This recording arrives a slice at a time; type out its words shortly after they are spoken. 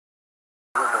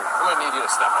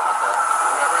step up, okay?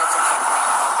 We're gonna have some stuff to talk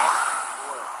about, okay?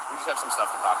 We just have some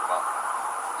stuff to talk about.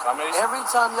 So I'm gonna... Every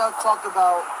time y'all talk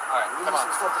about... Alright, come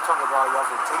on. Some stuff to talk about, y'all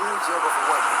can take me to jail for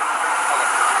what? Okay.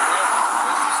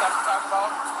 There's some stuff to talk about.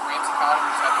 Ramsey caught him.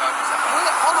 Just have to have this stuff.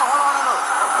 Hold on.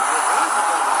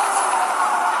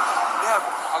 Never.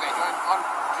 Okay, go ahead.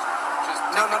 Just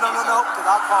No. Because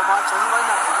I'll call my attorney right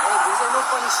now. Hey, this ain't no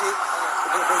funny shit.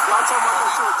 But if y'all talking about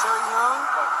this to a Cherry Young...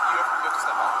 But you have to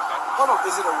step out, okay? Hold on,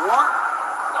 is it a warrant?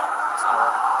 No, it's not a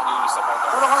warrant. You need to step out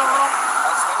there. Hold on.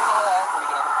 I'll explain it all out when we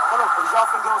get out. Hold on, because y'all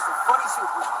finna go some funny shit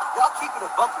with me. Y'all keep it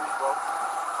a buck with me, bro.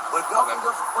 But if y'all finna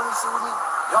go some funny shit with me,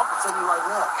 y'all can tell me right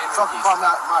now. So I can call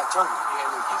my attorney. You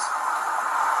hand me the keys.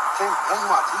 Hand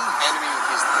me my keys. Hand me the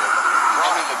keys to the vehicle.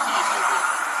 Hand me the key to the vehicle.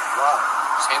 Wow.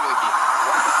 Just hand me the key.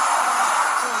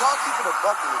 See, y'all keep it a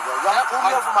buck with me, bro. Y'all pull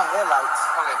me over my headlights.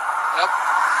 Okay. Yep.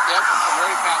 I'm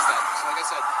already past that. So like I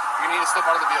said, you need to step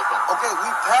out of the vehicle. Okay,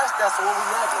 we passed that, so where we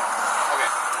at then?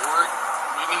 Okay.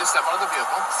 You need to step out of the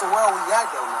vehicle. So where are we at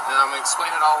though now? And I'm going to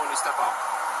explain it all when you step out.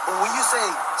 But when you say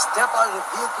step out of the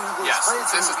vehicle, you can explain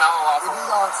it to me. This is not unlawful. And then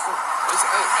y'all... And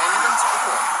you've been told.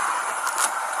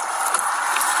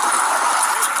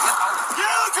 Get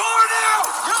out of the car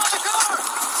now! Get out of the car!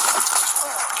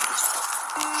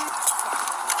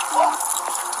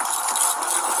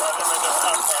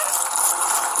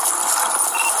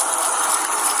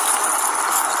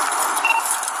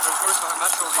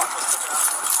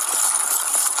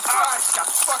 Got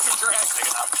fucking dragged. Take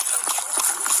it out.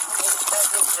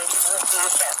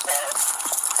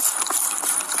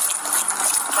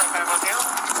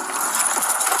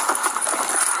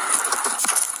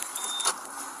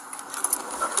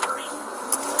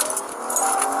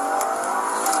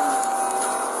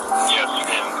 Yes, you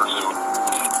can pursue.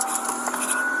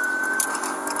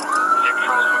 Nick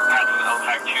Charles McPadden,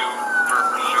 LTAC 2 for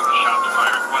pursuit of shots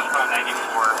fired. Westbound 94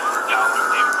 for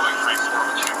Dollar, David Boy, Frank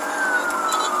 402.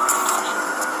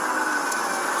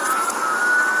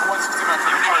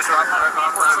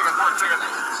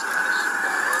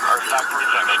 Our stop 3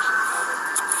 seconds.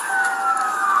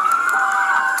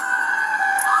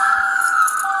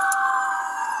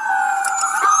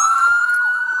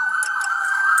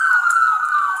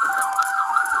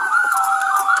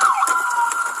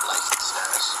 License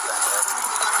status.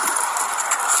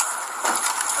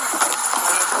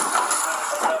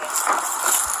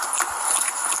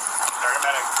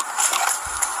 Paramedic.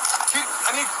 I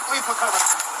need lethal cover.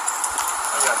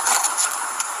 Okay.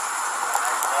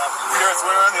 Garrett's,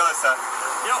 we're on the other side.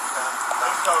 Yep.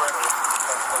 Cover.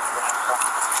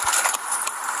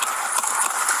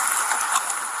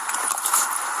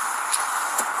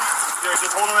 Garrett,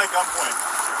 just hold him at gunpoint.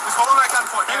 Just hold him at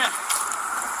gunpoint, man.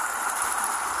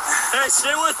 Hey,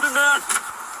 stay with me, man.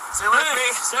 Stay with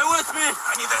me. Stay with me.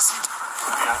 I need this.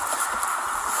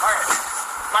 Yeah. All right.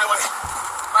 My way.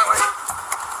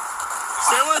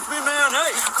 Stay with me, man.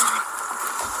 Hey.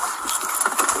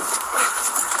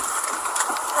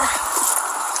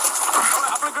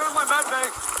 I'm gonna grab my med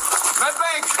bag. Med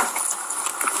bank.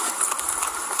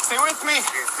 Stay with me.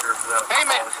 Hey,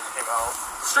 man.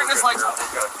 Straighten his legs up.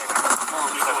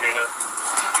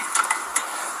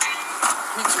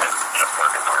 Me too.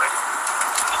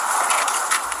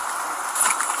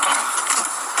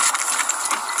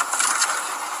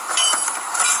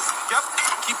 Yep.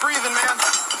 Keep breathing, man.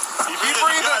 Keep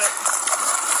breathing.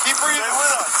 Keep breathing. Stay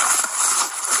with us.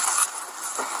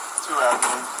 2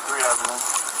 abdomen, 3 abdomen.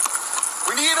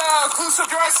 We need occlusive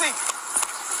dressing.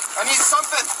 I need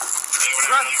something.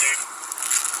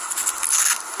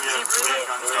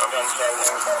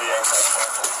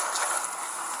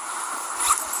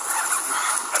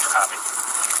 That's a copy.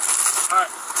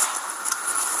 Alright.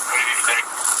 What do you need to take?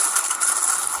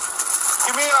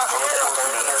 Give me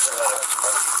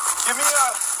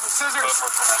scissors.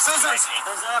 Scissors.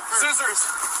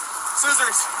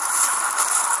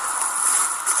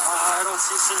 I don't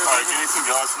see scissors. Alright, give me some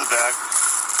gauze in the back.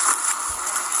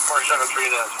 473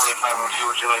 to 2502,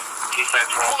 would you like key signs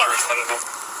for all first?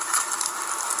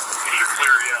 You're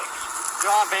clear, yes. You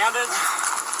want a bandage?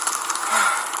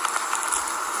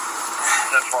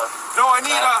 10-4. No, I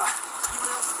need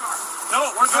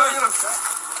No, we're good. You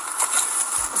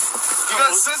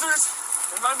got scissors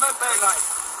in my med bag. I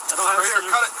don't have Right here,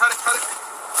 scissors. cut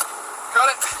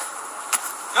it.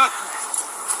 Good.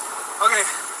 Okay.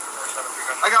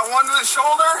 I got one to the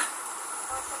shoulder.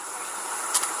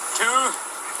 2.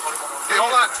 Okay,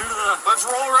 hold on. 2 to the... Let's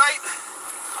roll right.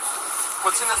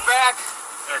 What's in his back?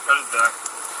 Yeah, cut his back.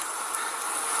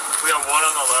 We have one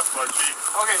on the left, my cheek.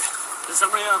 Okay. Does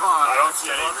somebody have I don't see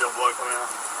any real blood coming out.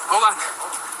 Hold on.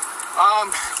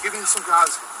 Give me some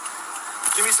gauze.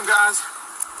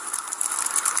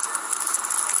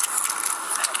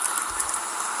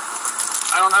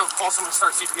 don't have a pulse. I'm gonna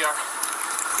start CPR. Go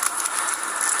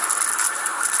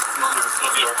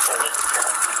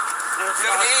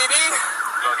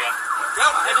again.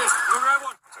 Yep, I do. Go grab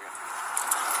one.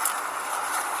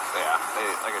 Yeah,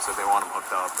 like I said, they want him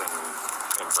hooked up and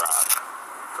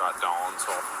brought down.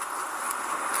 So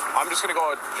I'm just gonna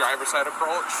go a driver's side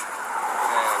approach.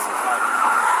 And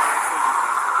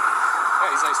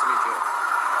yeah, he's nice to meet you.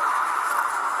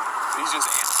 He's just.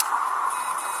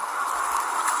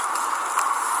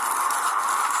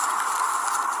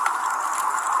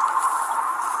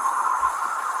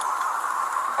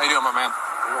 How you doing, my man?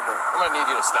 I'm gonna need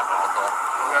you to step out, though.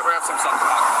 We have some stuff to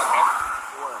talk about, okay?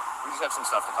 What? We just have some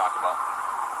stuff to talk about.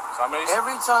 So I'm gonna.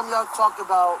 Every time y'all talk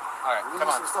about, All right, we come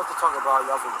need on. some stuff to talk about.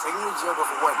 Y'all can take me to jail, but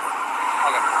for what?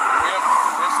 Okay. We have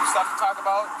some stuff to talk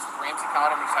about. Ramsey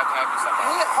County, we just have to have you step out.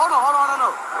 Yeah, hold on. No.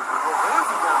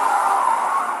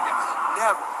 Yes.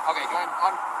 Never. Okay, go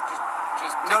ahead.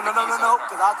 Just No.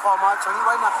 Because I call my attorney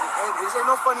right now. Hey, this ain't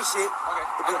no funny shit. Okay.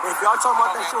 If y'all talking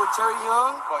about that Okay. shit with Terry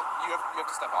Young, But you have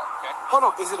to step out, okay? hold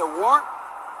on. Is it a warrant?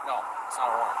 No, it's not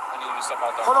a warrant. I need you to step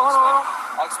out there. Hold on.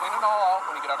 I'll explain it all out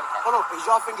when you get out of the car. Hold on. Because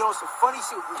y'all finna get on some funny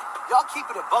shit with me. Y'all keep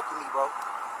it a buck with me, bro.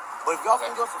 But if y'all Okay.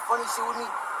 finna get on some funny shit with me,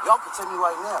 y'all can tell me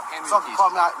right now. Hand me So I the can keys. call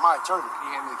my attorney. Can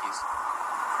you hand me the keys?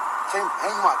 Can't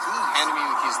hand you my keys. Hand me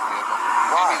the keys to the vehicle.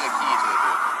 Why? Hand me the key to the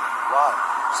vehicle. Why?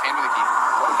 Just hand me the key.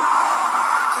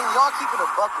 Can y'all keep it a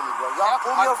buck with me, bro? Y'all Yep,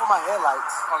 pull me over my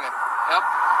headlights. Okay. Yep.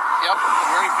 We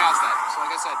already passed that. So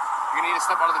like I said, you're gonna need to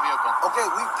step out of the vehicle. Okay,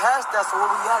 we passed that, so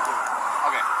where we at then?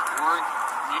 Okay.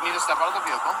 You need to step out of the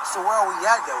vehicle, So where are we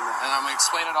at though now? and I'm gonna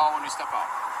explain it all when you step out.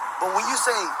 But when you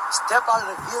say step out of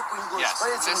the vehicle, you gonna Yes,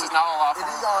 explain it to this me. is not a lawful.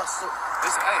 And then y'all so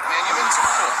Hey man, you've been too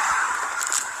cool.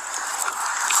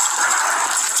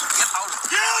 Get out of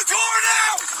Get out the door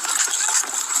now!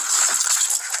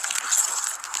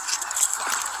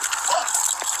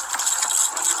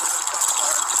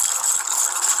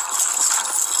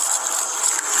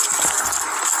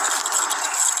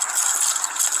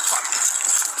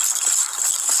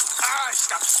 I just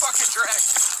got fucking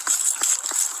dragged.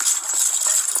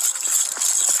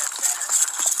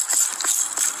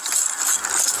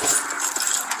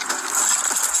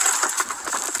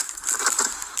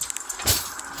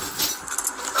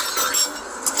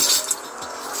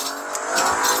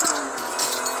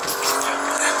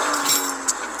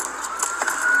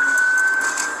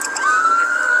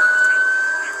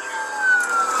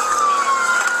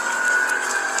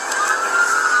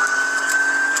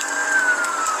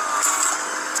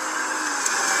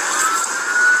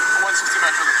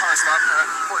 Metro, the car stopped. All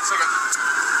right, 1 second.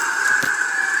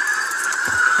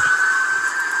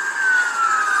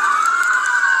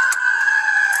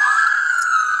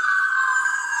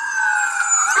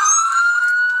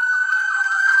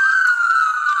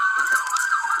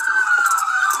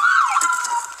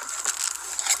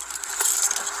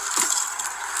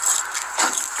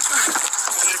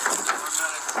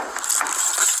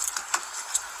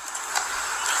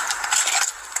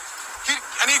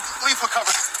 I need lethal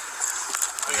cover.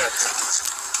 We got you.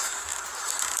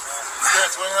 Here,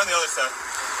 swing around the other side.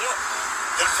 Yep.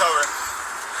 Get him cover.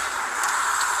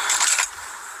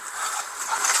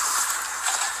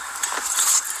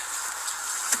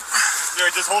 Here,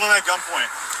 just hold him at gunpoint.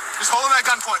 Just hold him at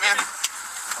gunpoint, man.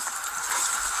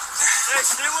 Hey,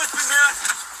 stay with me, man.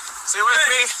 Stay with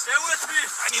me. Stay with me.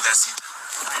 I need this.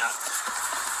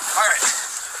 All right.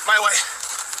 My way.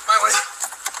 My way.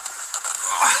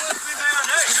 Stay with me, man.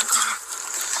 Hey.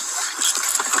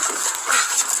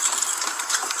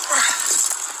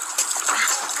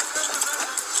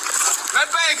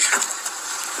 Medbag.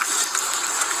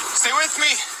 Stay with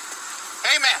me.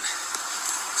 Hey, man.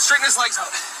 Straighten his legs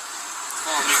out.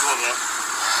 Oh, me hold up.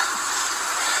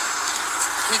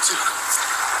 Me too.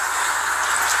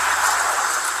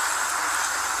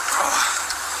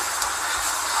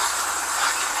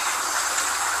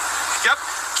 Yep.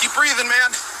 Keep breathing,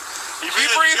 man. Keep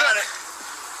breathing. breathing. You got it.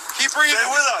 Keep breathing.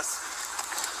 Stay with us.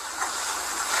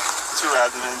 2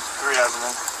 abdomen, 3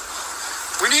 abdomen.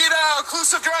 We need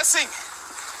occlusive dressing.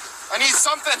 I need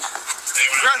something.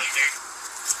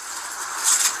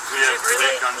 We have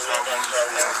 3 gunshot wounds.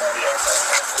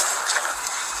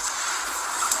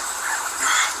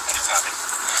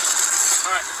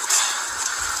 All right.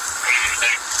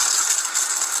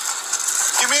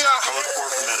 Give me I'll look for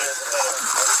a minute.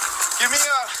 Give me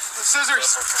scissors.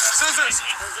 Scissors.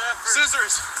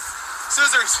 Scissors.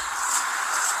 Scissors.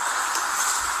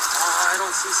 I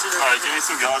don't see scissors. All right, give me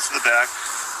some gauze to the back.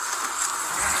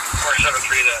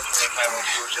 473 to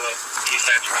 2502, would you like east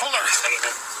side? Hold on.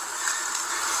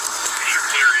 You're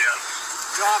clear, yeah.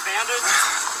 Jaw bandage.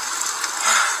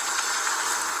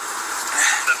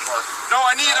 No,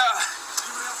 I need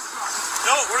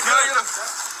No, we're good. You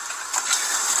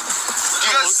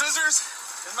got scissors?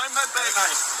 In my med bag.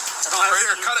 Right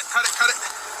here, cut it. Cut it.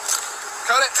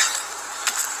 Good.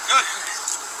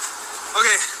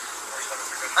 Okay.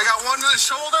 I got one to the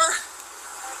shoulder.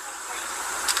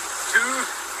 Two.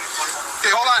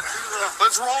 Okay, hold on.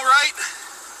 Let's roll right.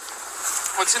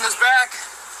 What's in his back?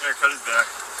 Yeah, cut his back.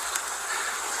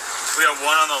 We have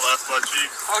one on the left butt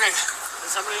cheek. Okay.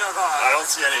 Is somebody have I don't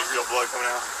see any real blood coming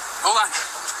out. Hold on.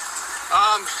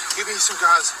 Give me some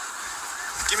guys.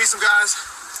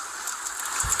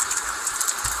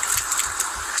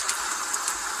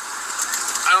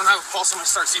 I don't have a pulse. I'm gonna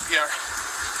start CPR.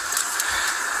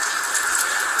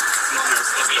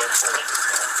 CPR.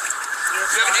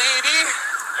 You have an AED?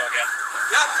 Okay.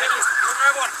 Yeah, take it. Go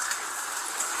grab one.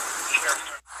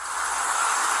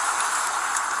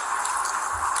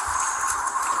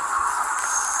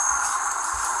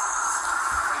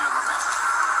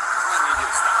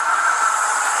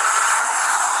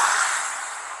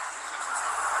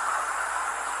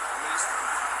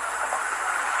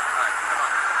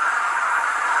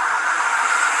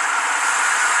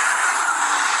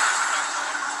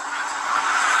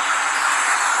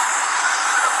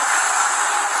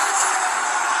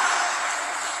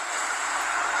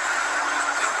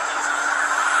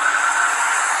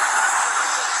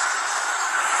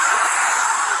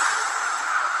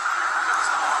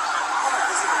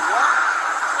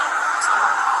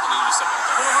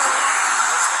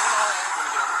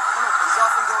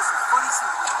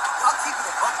 Y'all keep it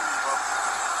above me, bro.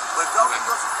 But if y'all can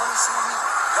go some funny shit with me,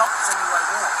 y'all can tell me right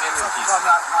now. Hand me the keys. I'm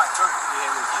not my attorney.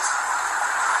 Hand me the keys.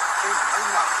 Hand me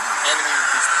my keys. Hand me the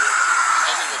keys.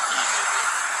 Hand me the keys.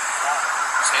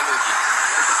 Just hand me the keys.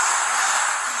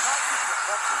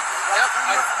 Yep.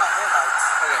 My headlights.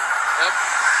 Okay. Yep.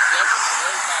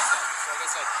 Very fast now. So like I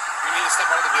said, you need to step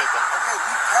out of the vehicle. Okay,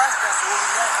 we passed that, so where we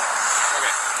at?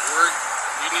 Okay.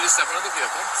 You need to step out of the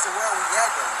vehicle. So where are we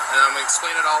at then? And I'm gonna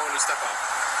explain it all when you step out.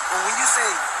 But when you say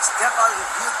step out of the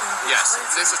vehicle, you can Yes. explain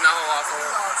to This me is not a lawful. what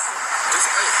y'all saying.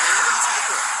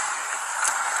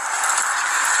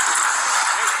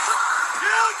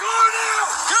 Get out of the car now!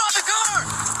 Get out of the car!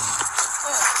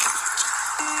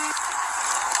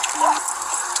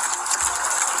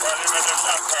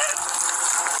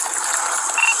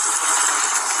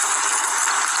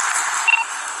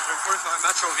 Where's my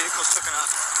Metro vehicle's sticking out?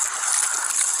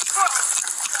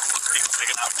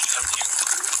 Taking out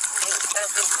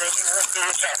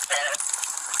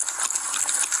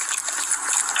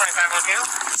 25 on you.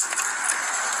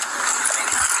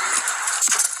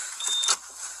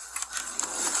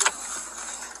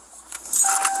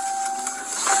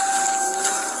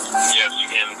 Yes, you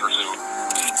can pursue.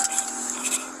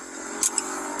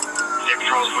 State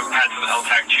Patrol's with Pat to the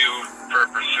LTAC 2 for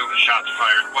pursuit of shots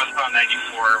fired. Westbound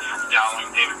 94 from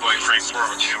Dowling, David Boy, Frank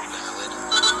 402.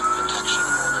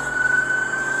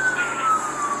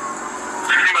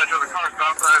 Pretty much the car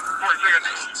stop, 40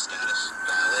 seconds.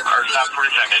 Car stop, 40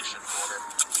 seconds.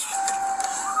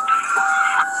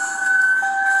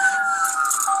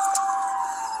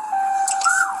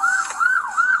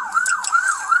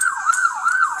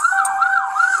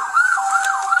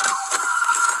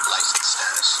 License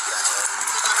status valid.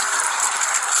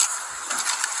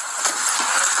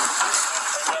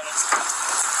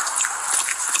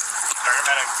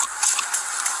 Paramedic.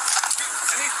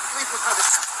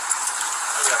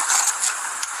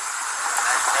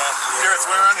 Here, it's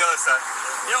way around the other side.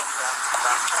 Yep.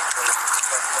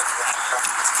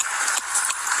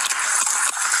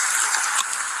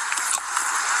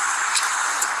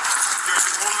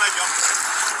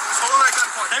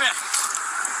 Hey, man.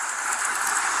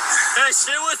 Hey,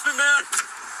 stay with me, man.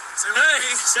 Stay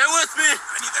with me.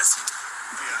 I need that seat.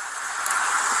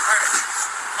 Alright.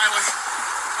 My way.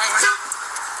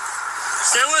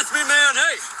 Stay with me, man.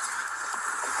 Hey.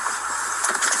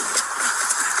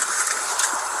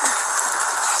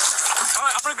 All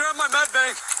right, I'm gonna grab my med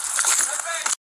bag.